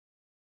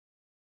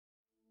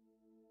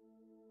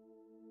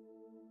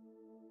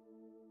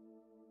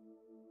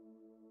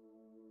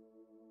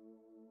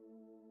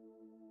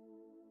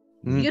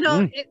You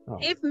know, Oh,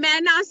 if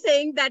men are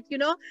saying that, you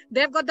know,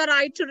 they've got the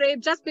right to rape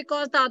just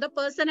because the other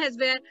person has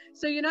wear.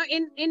 So, you know,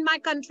 in my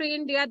country,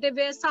 India, they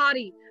wear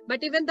sari.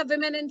 But even the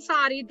women in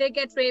sari, they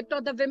get raped,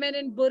 or the women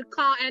in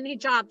burqa and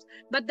hijabs.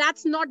 But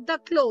that's not the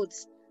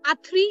clothes. A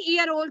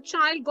 3-year-old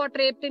child got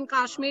raped in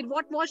Kashmir.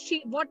 What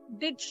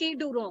did she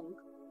do wrong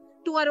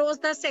to arouse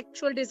the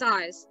sexual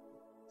desires?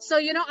 So,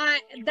 you know,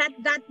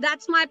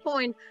 that's my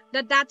point,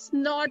 that's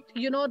not,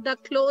 you know, the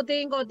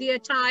clothing or the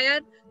attire.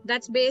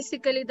 That's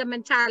basically the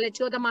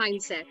mentality or the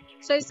mindset.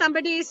 So if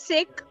somebody is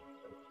sick,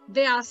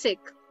 they are sick.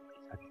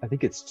 I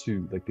think it's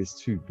two, like there's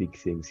two big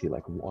things here.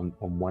 Like on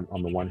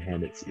the one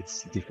hand,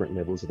 it's different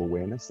levels of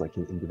awareness. Like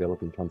in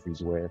developing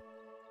countries where,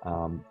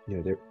 you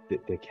know,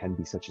 there can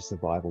be such a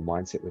survival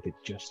mindset where they're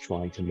just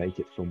trying to make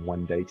it from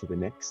one day to the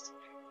next.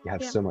 You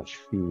have Yeah. so much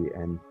fear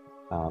and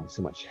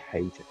so much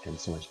hate and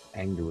so much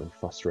anger and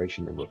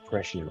frustration and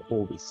repression and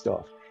all this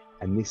stuff.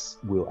 And this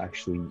will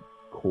actually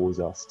cause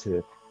us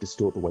to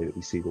distort the way that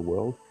we see the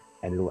world,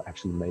 and it'll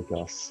actually make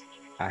us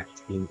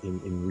act in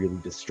really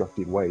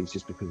destructive ways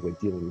just because we're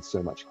dealing with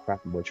so much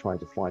crap and we're trying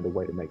to find a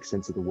way to make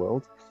sense of the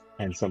world,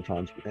 and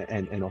sometimes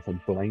and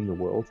often blame the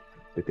world,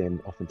 but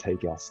then often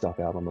take our stuff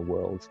out on the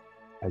world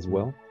as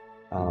well.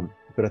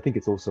 But I think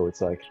it's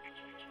like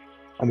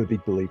I'm a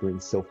big believer in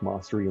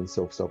self-mastery and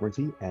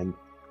self-sovereignty, and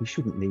we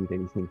shouldn't need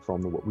anything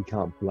from the world. We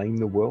can't blame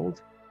the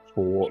world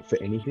for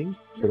anything,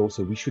 but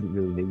also we shouldn't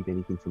really need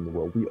anything from the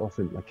world. We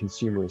often, like,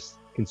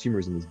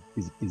 consumerism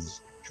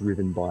is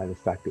driven by the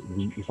fact that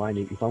if I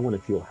want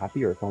to feel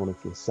happy or if I want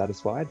to feel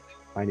satisfied,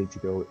 I need to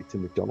go to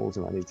McDonald's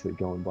and I need to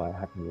go and buy a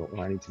Happy Meal,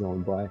 or I need to go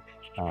and buy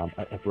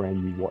a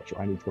brand new watch,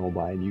 or I need to go and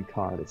buy a new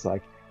car. And it's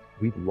like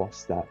we've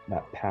lost that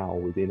power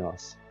within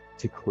us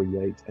to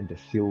create and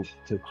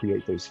to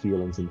create those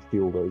feelings and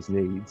feel those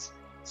needs.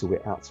 So we're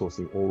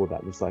outsourcing all of that.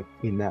 And it's like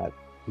in that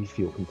we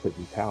feel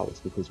completely powerless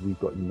because we've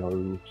got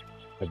no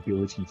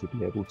ability to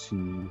be able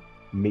to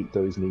meet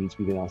those needs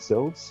within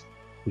ourselves.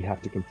 We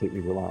have to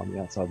completely rely on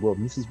the outside world.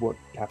 And this is what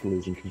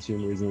capitalism,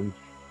 consumerism,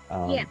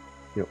 Yeah.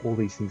 you know, all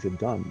these things have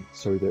done,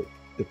 so that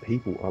the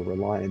people are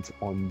reliant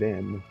on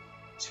them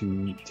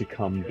to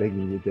come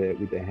begging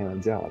with their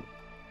hands out.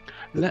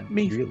 But Let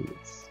me really,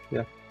 it's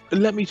yeah.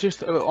 let me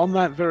just on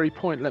that very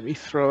point, let me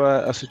throw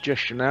a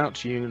suggestion out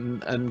to you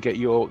and get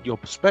your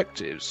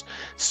perspectives.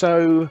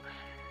 So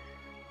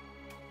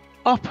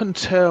up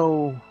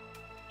until,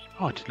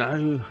 I don't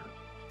know,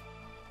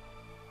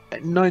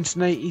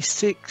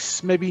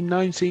 1986, maybe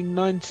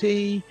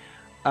 1990,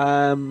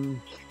 I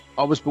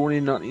was born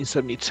in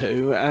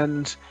 1972,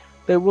 and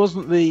there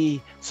wasn't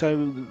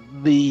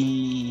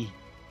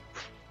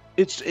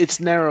it's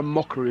now a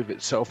mockery of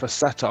itself, a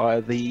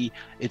satire.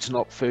 It's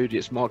not food,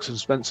 it's Marks and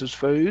Spencer's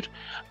food,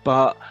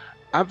 but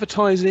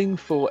advertising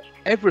for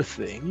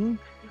everything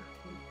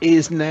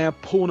is now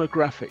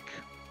pornographic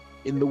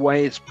in the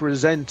way it's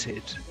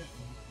presented.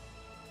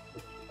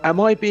 Am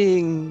I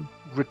being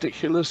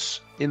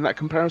ridiculous in that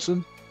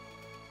comparison?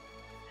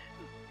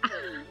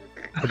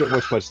 I don't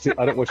watch much.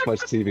 I don't watch much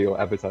TV or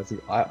advertising.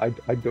 I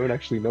don't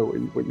actually know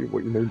what you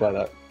mean by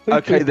that.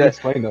 Please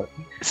explain that.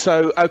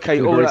 So okay,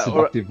 in a very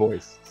seductive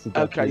voice.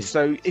 Okay,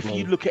 so if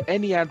you look at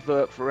any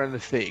advert for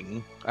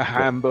anything, a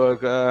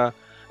hamburger,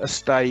 a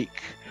steak,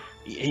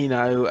 you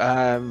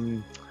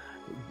know,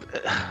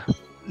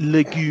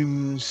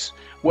 legumes,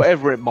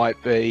 whatever it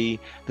might be,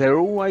 they're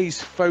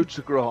always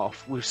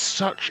photographed with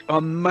such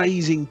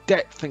amazing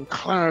depth and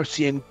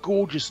clarity and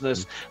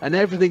gorgeousness, and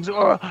everything's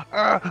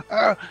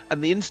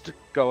and the instant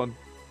go on.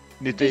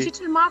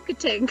 Digital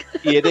marketing.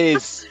 It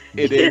is.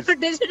 It is.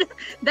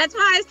 That's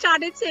why I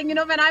started saying, you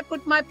know, when I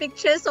put my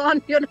pictures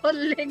on, you know,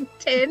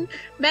 LinkedIn,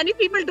 many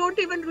people don't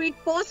even read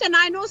posts, and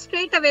I know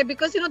straight away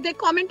because, you know, they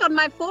comment on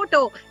my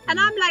photo, and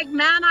I'm like,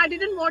 man, I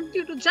didn't want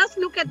you to just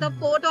look at the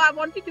photo. I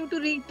wanted you to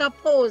read the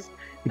post.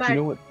 But you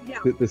know what? Yeah.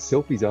 The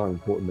selfies are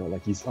important though.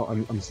 Like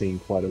I'm seeing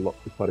quite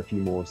a few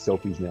more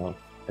selfies now,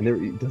 and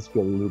it does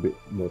feel a little bit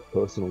more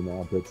personal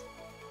now. But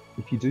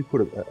if you do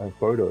put a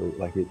photo,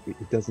 like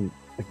it doesn't.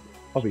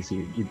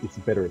 Obviously, it's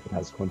better if it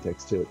has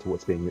context to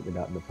what's being written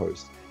about in the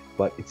post,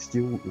 but it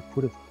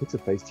puts a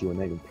face to your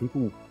name,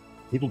 and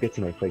people get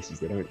to know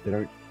faces. They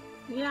don't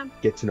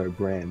get to know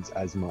brands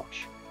as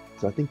much.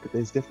 So I think that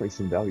there's definitely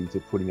some value to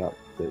putting up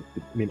I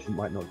mean, it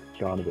might not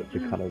garner the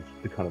kind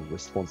of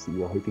response that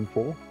you're hoping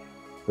for,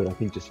 but I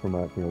think just from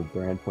a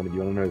brand point of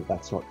view, I don't know that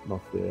that's not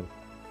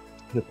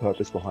the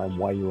purpose behind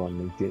why you're on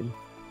LinkedIn,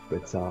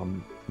 but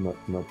from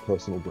a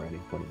personal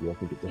branding point of view, I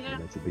think it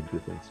definitely makes a big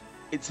difference.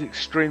 It's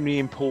extremely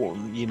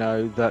important, you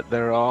know, that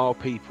there are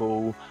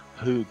people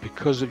who,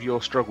 because of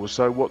your struggles.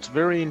 So what's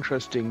very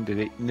interesting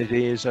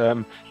is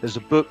there's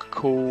a book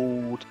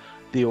called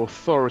The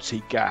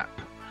Authority Gap,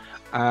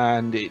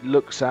 and it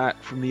looks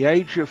at, from the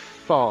age of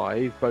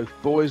 5, both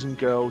boys and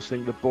girls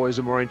think that boys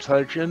are more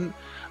intelligent,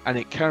 and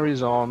it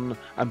carries on,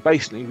 and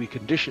basically we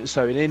condition.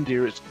 So in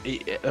India,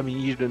 I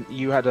mean,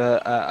 you had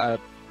a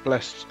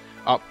blessed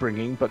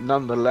upbringing, but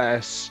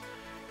nonetheless,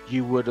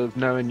 you would have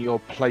known your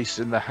place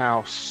in the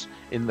house,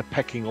 in the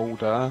pecking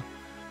order,